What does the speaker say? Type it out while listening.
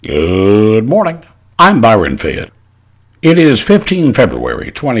Good morning. I'm Byron Fayette. It is 15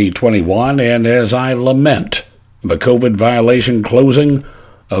 February 2021, and as I lament the COVID violation closing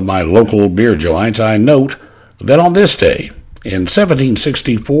of my local beer joint, I note that on this day, in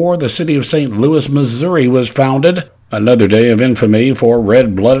 1764, the city of St. Louis, Missouri was founded, another day of infamy for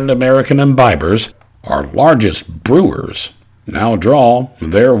red-blooded American imbibers. Our largest brewers now draw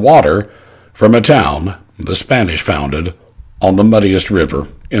their water from a town the Spanish founded on the muddiest river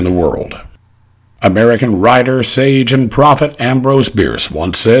in the world. American writer, sage, and prophet Ambrose Bierce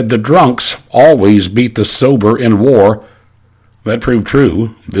once said, "The drunks always beat the sober in war." That proved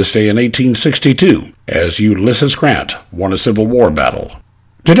true this day in 1862, as Ulysses Grant won a Civil War battle.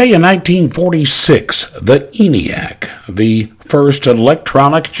 Today in 1946, the ENIAC, the first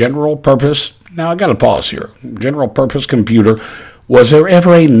electronic general-purpose, now I gotta pause here, general-purpose computer. Was there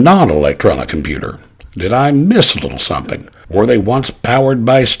ever a non-electronic computer? Did I miss a little something? Were they once powered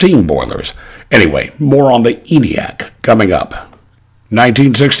by steam boilers? Anyway, more on the ENIAC coming up.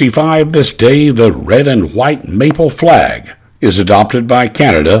 1965, this day, the red and white maple flag is adopted by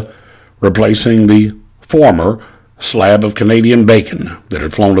Canada, replacing the former slab of Canadian bacon that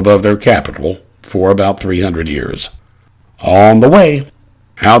had flown above their capital for about 300 years. On the way,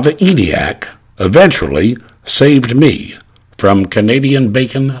 how the ENIAC eventually saved me from Canadian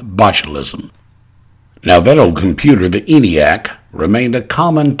bacon botulism. Now, that old computer, the ENIAC, remained a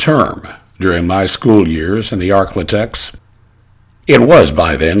common term during my school years in the arklatex. It was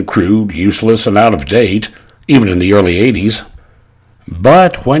by then crude, useless, and out of date, even in the early 80s.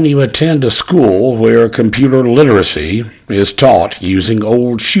 But when you attend a school where computer literacy is taught using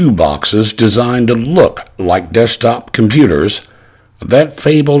old shoe boxes designed to look like desktop computers, that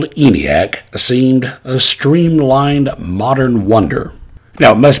fabled ENIAC seemed a streamlined modern wonder.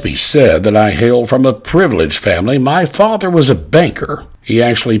 Now, it must be said that I hail from a privileged family. My father was a banker. He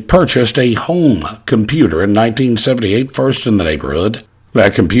actually purchased a home computer in 1978, first in the neighborhood.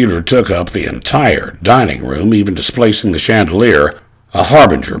 That computer took up the entire dining room, even displacing the chandelier, a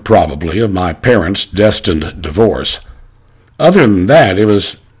harbinger, probably, of my parents' destined divorce. Other than that, it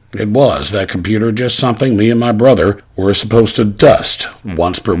was that computer, just something me and my brother were supposed to dust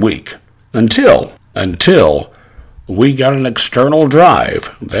once per week. Until we got an external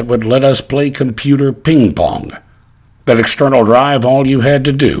drive that would let us play computer ping pong. That external drive, all you had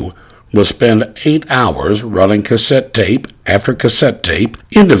to do was spend 8 hours running cassette tape after cassette tape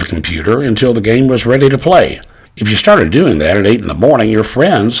into the computer until the game was ready to play. If you started doing that at 8 in the morning, your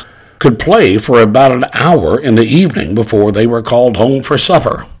friends could play for about an hour in the evening before they were called home for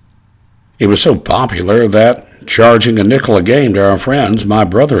supper. It was so popular that, charging a nickel a game to our friends, my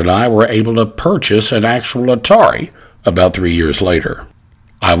brother and I were able to purchase an actual Atari about 3 years later.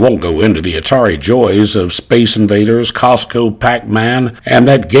 I won't go into the Atari joys of Space Invaders, Costco Pac-Man, and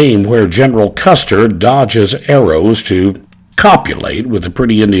that game where General Custer dodges arrows to copulate with a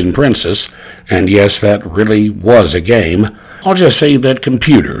pretty Indian princess, and yes, that really was a game. I'll just say that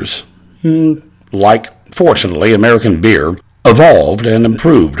computers, like, fortunately, American beer, evolved and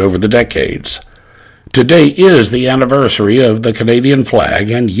improved over the decades. Today is the anniversary of the Canadian flag,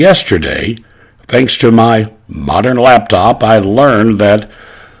 and yesterday, thanks to my modern laptop, I learned that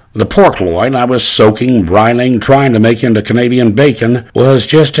the pork loin I was soaking, brining, trying to make into Canadian bacon was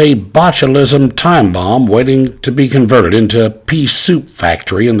just a botulism time bomb waiting to be converted into a pea soup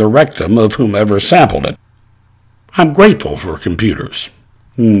factory in the rectum of whomever sampled it. I'm grateful for computers,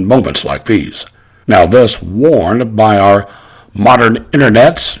 moments like these. Now, thus warned by our modern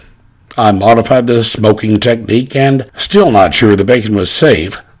internets, I modified the smoking technique and, still not sure the bacon was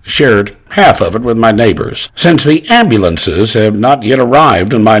safe, shared half of it with my neighbors. Since the ambulances have not yet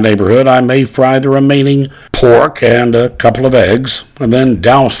arrived in my neighborhood, I may fry the remaining pork and a couple of eggs, and then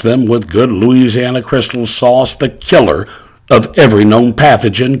douse them with good Louisiana crystal sauce, the killer of every known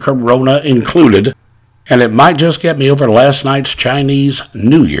pathogen, Corona included, and it might just get me over last night's Chinese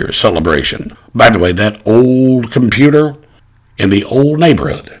New Year celebration. By the way, that old computer in the old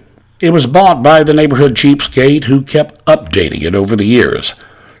neighborhood, it was bought by the neighborhood cheapskate who kept updating it over the years.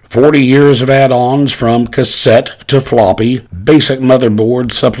 40 years of add-ons from cassette to floppy, basic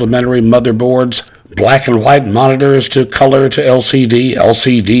motherboards, supplementary motherboards, black and white monitors to color to LCD,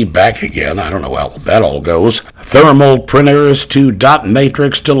 LCD back again, I don't know how that all goes, thermal printers to dot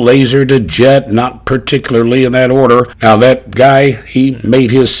matrix to laser to jet, not particularly in that order. Now that guy, he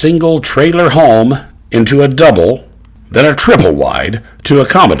made his single trailer home into a double, then a triple wide to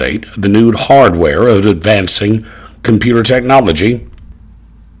accommodate the new hardware of advancing computer technology.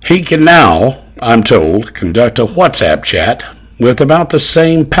 He can now, I'm told, conduct a WhatsApp chat with about the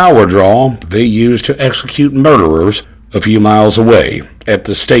same power draw they use to execute murderers a few miles away at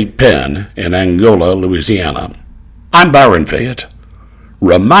the state pen in Angola, Louisiana. I'm Byron Fayette,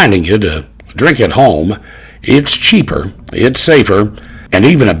 reminding you to drink at home. It's cheaper, it's safer, and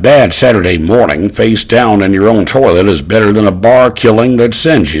even a bad Saturday morning face down in your own toilet is better than a bar killing that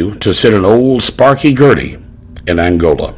sends you to sit an old Sparky Gertie in Angola.